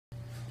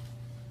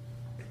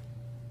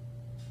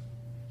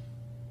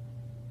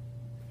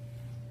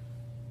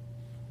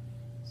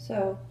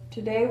So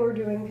today we're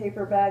doing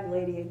Paperbag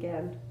Lady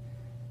again.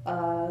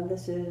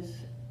 This is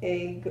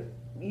a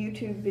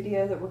YouTube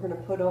video that we're going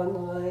to put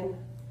online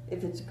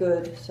if it's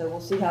good, so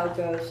we'll see how it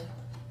goes.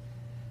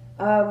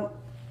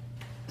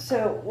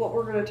 So what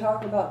we're going to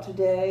talk about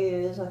today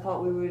is, I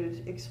thought we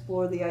would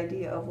explore the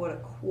idea of what a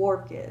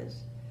quark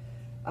is.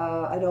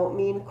 I don't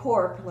mean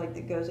cork like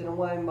that goes in a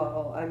wine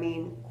bottle. I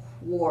mean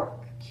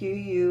quark,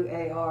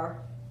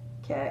 Q-U-A-R-K,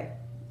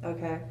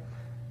 okay?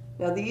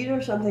 Now these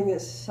are something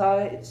that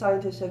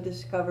scientists have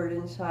discovered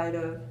inside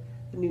of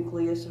the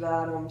nucleus of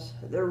atoms.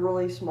 They're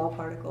really small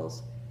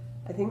particles.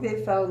 I think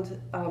they've found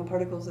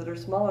particles that are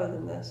smaller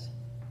than this,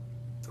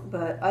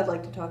 but I'd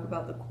like to talk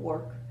about the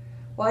quark.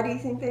 Why do you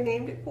think they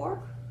named it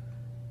quark?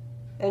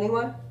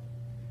 Anyone?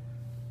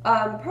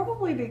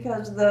 Probably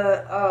because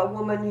the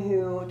woman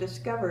who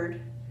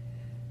discovered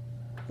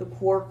the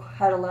quark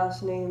had a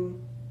last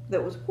name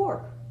that was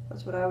Quark.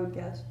 That's what I would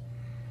guess.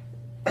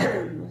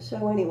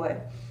 So anyway,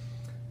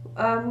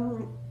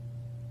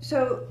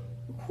 so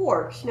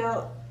quarks.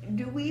 Now,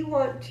 do we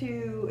want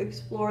to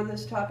explore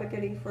this topic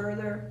any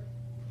further?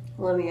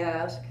 Let me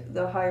ask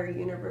the higher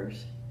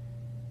universe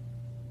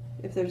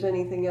if there's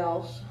anything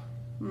else.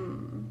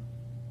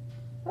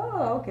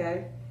 Oh,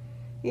 okay.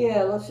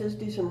 Yeah, let's just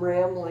do some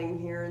rambling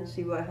here and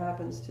see what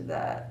happens to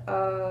that.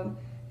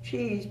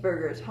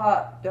 Cheeseburgers,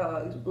 hot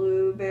dogs,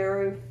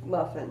 blueberry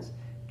muffins.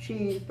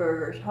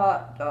 Cheeseburgers,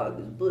 hot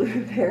dogs,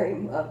 blueberry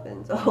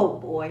muffins. Oh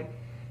boy.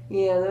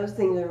 Yeah, those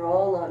things are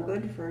all not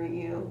good for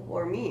you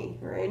or me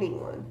or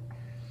anyone.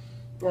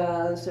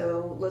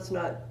 So let's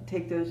not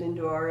take those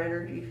into our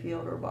energy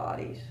field or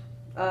bodies.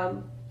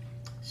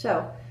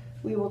 So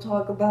we will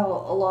talk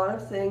about a lot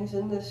of things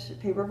in this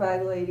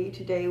Paperbag Lady.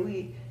 Today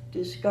we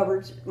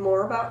discovered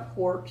more about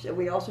quarks, and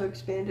we also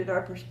expanded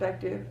our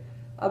perspective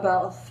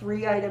about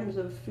 3 items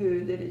of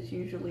food that is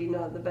usually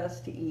not the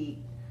best to eat.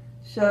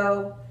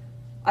 So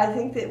I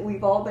think that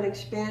we've all been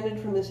expanded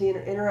from this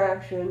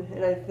interaction,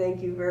 and I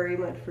thank you very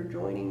much for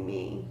joining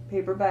me,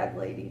 Paperbag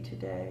Lady,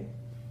 today.